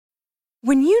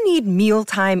When you need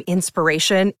mealtime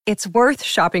inspiration, it's worth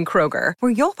shopping Kroger,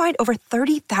 where you'll find over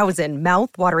 30,000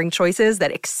 mouth-watering choices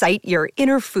that excite your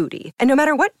inner foodie. And no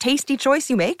matter what tasty choice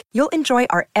you make, you'll enjoy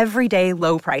our everyday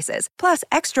low prices, plus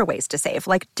extra ways to save,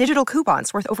 like digital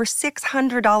coupons worth over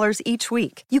 $600 each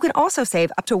week. You can also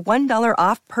save up to $1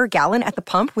 off per gallon at the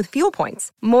pump with fuel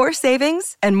points. More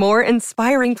savings and more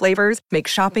inspiring flavors make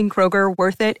shopping Kroger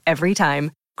worth it every time.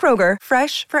 Kroger,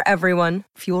 fresh for everyone.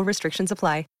 Fuel restrictions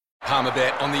apply.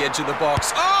 Palmerbet on the edge of the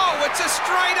box. Oh, it's a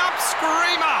straight-up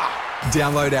screamer!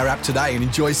 Download our app today and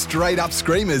enjoy straight-up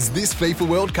screamers this FIFA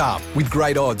World Cup with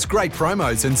great odds, great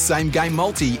promos and same-game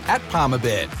multi at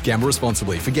Palmerbet. Gamble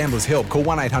responsibly. For Gamblers' Help, call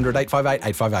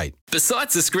 1-800-858-858.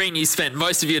 Besides the screen you spent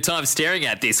most of your time staring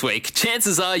at this week,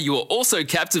 chances are you are also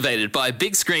captivated by a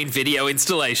big screen video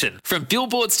installation. From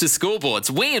billboards to scoreboards,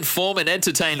 we inform and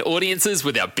entertain audiences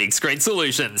with our big screen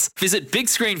solutions. Visit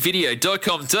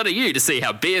bigscreenvideo.com.au to see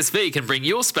how BSV can bring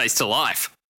your space to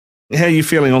life. How are you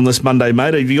feeling on this Monday,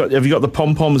 mate? Have you got the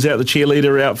pom-poms out, the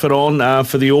cheerleader outfit on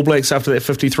for the All Blacks after that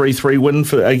 53-3 win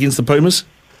against the Pumas?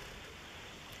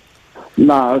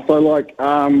 No, so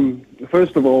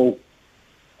first of all,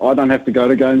 I don't have to go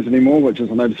to games anymore, which is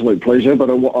an absolute pleasure, but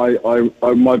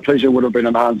my pleasure would have been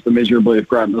enhanced immeasurably if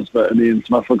Grant Nisbet and Ian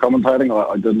Smith were commentating.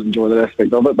 I didn't enjoy that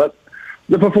aspect of it, but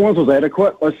the performance was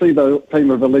adequate. I see the team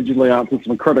have allegedly answered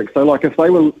some critics, so if they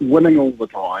were winning all the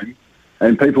time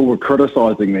and people were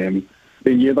criticising them,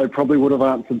 then yeah, they probably would have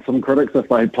answered some critics if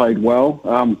they had played well.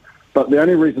 But the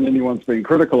only reason anyone's been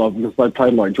critical of them is they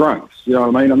played like drunks, you know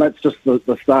what I mean? And that's just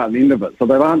the start and end of it. So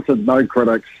they've answered no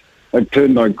critics, they've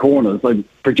turned no corners, they've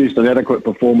produced an adequate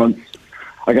performance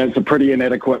against a pretty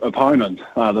inadequate opponent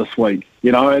this week,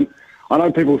 you know? And I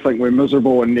know people think we're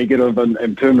miserable and negative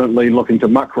and permanently looking to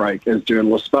muckrake as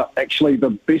journalists, but actually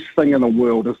the best thing in the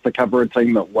world is to cover a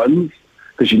team that wins,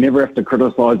 because you never have to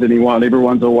criticise anyone.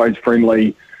 Everyone's always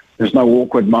friendly. There's no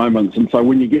awkward moments. And so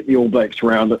when you get the All Blacks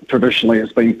round, traditionally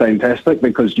it's been fantastic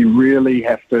because you really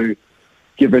have to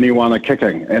give anyone a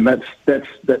kicking. And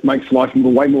that makes life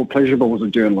way more pleasurable as a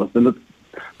journalist. And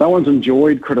no one's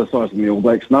enjoyed criticising the All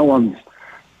Blacks. No one's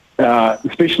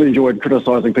especially enjoyed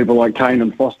criticising people like Kane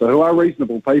and Foster, who are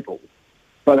reasonable people.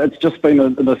 But it's just been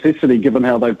a necessity given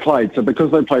how they've played. So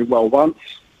because they played well once,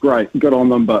 great, good on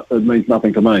them, but it means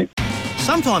nothing to me.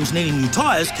 Sometimes needing new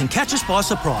tyres can catch us by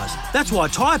surprise. That's why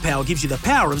Tyre Power gives you the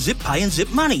power of Zip Pay and Zip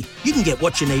Money. You can get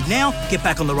what you need now, get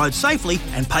back on the road safely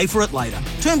and pay for it later.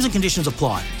 Terms and conditions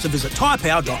apply. So visit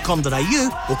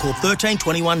tyrepower.com.au or call 13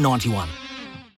 21 91.